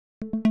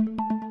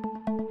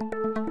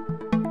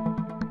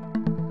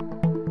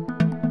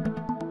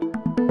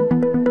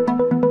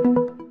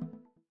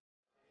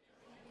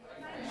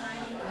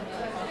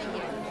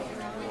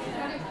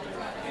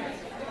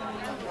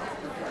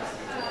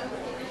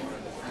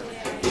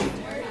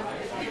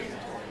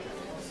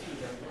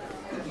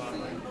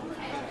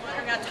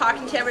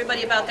talking to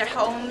everybody about their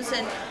homes,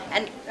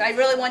 and I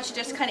really want you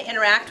to just kind of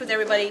interact with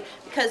everybody,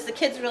 because the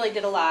kids really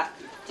did a lot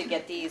to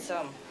get these.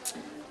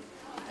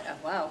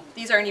 Wow,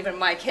 these aren't even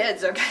my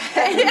kids,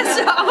 okay?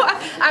 So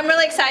I'm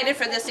really excited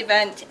for this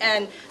event,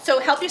 and so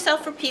help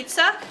yourself for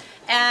pizza.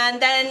 And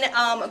then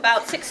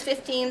about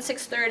 6:15,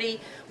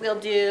 6:30, we'll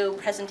do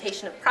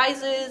presentation of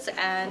prizes,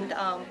 and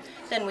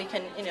then we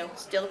can,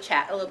 still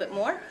chat a little bit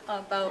more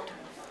about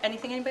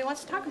anything anybody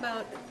wants to talk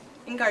about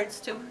in regards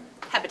to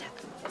Habitat.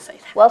 I'll say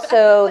that. Well,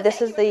 so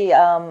this is the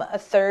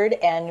third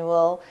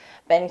annual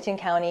Bennington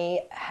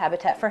County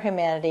Habitat for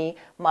Humanity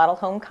Model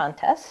Home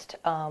Contest.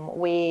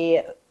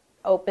 We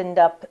opened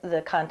up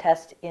the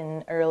contest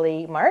in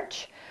early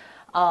March,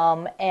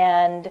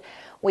 and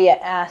we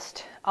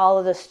asked all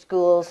of the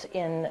schools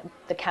in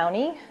the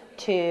county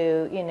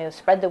to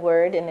spread the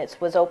word, and it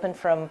was open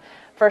from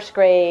first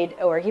grade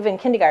or even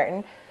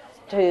kindergarten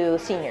to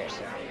seniors.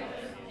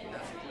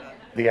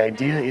 The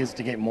idea is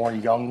to get more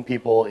young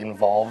people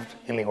involved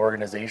in the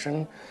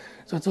organization,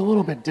 so it's a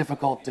little bit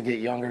difficult to get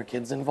younger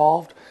kids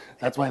involved.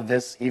 That's why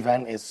this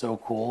event is so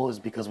cool, is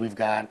because we've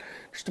got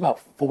just about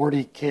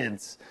 40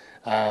 kids,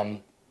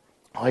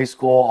 high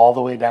school all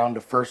the way down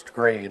to first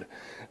grade,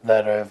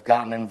 that have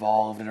gotten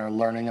involved and are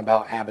learning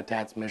about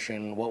Habitat's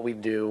mission, what we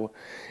do,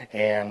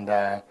 and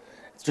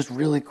it's just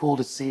really cool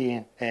to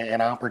see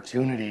an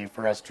opportunity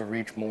for us to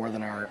reach more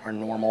than our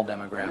normal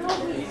demographic.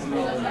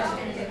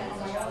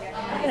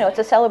 It's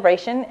a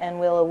celebration, and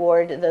we'll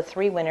award the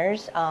 3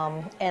 winners,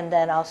 and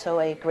then also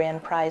a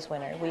grand prize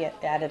winner. We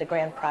added a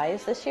grand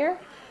prize this year,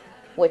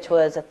 which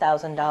was a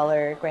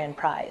 $1,000 grand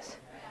prize.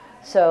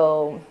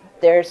 So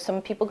there's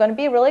some people going to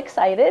be really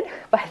excited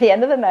by the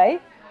end of the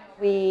night.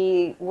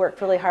 We worked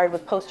really hard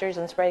with posters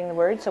and spreading the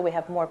word, so we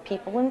have more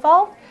people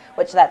involved,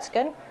 which that's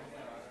good.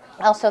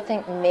 I also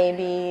think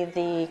maybe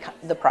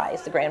the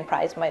prize, the grand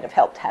prize, might have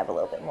helped have a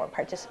little bit more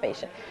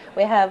participation.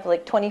 We have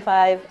like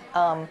 25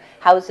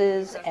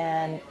 houses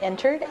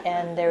entered,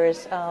 and there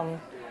was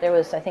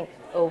I think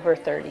over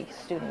 30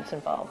 students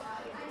involved.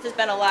 This has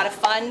been a lot of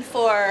fun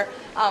for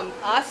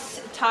us,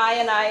 Ty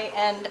and I,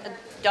 and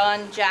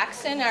Don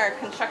Jackson, our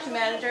construction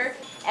manager.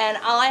 And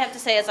all I have to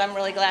say is I'm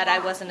really glad I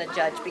wasn't a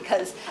judge,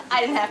 because I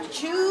didn't have to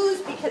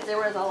choose, because there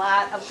was a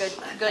lot of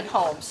good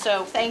homes.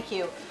 So thank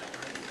you.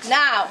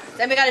 Now,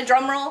 then we got a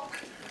drum roll.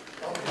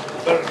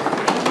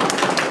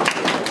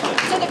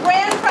 So the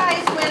grand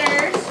prize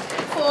winners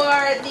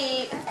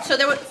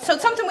so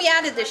something we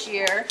added this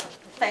year,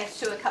 thanks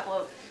to a couple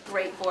of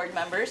great board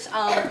members,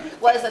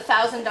 was a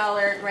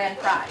 $1,000 grand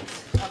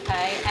prize.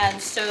 Okay, and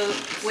so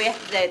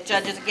the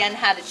judges again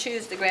had to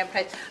choose the grand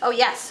prize. Oh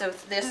yes, so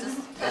this is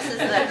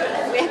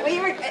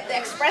the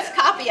express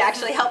copy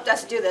actually helped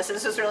us do this.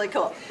 This is really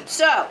cool.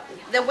 So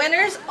the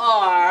winners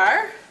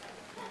are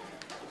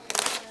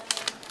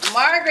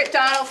Margaret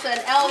Donaldson,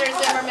 Elder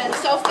Zimmerman,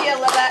 Sophia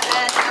Levette,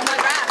 and Emma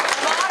Graff.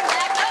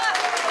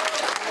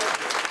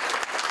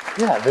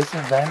 Yeah, this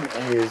event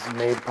is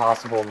made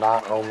possible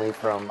not only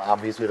from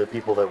obviously the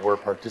people that were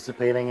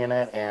participating in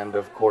it, and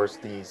of course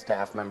the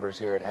staff members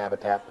here at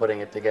Habitat putting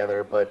it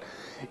together, but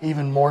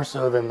even more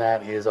so than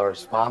that is our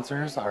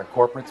sponsors, our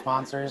corporate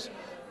sponsors.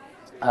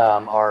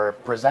 Our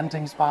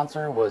presenting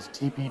sponsor was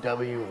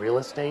TPW Real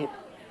Estate.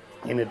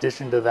 In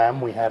addition to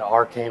them, we had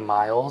RK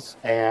Miles,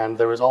 and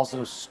there was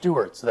also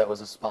Stewart's that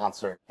was a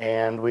sponsor.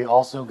 And we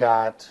also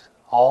got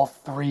all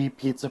 3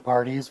 pizza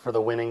parties for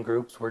the winning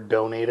groups were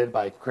donated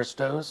by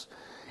Christos.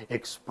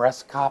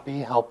 Express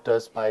Copy helped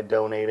us by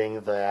donating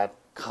that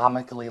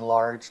comically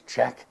large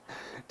check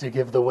to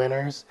give the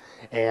winners.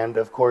 And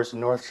of course,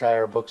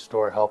 Northshire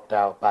Bookstore helped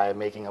out by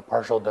making a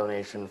partial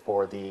donation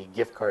for the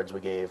gift cards we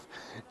gave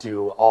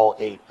to all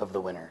 8 of the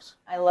winners.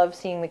 I love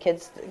seeing the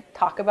kids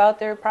talk about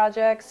their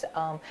projects.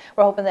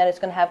 We're hoping that it's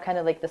going to have kind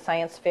of like the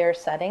science fair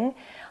setting,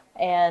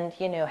 and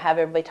have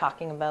everybody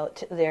talking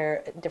about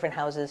their different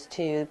houses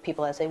to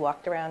people as they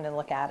walked around and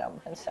look at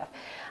them and stuff.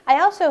 I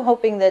also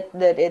hoping that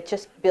it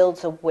just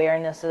builds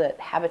awareness that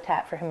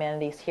Habitat for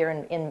Humanity is here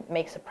and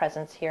makes a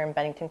presence here in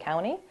Bennington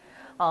County,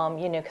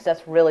 because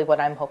that's really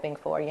what I'm hoping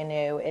for,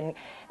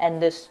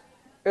 and this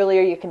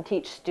earlier you can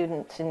teach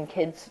students and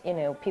kids,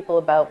 people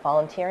about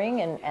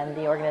volunteering and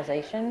the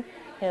organization.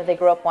 They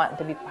grow up wanting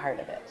to be part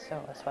of it,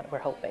 so that's what we're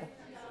hoping.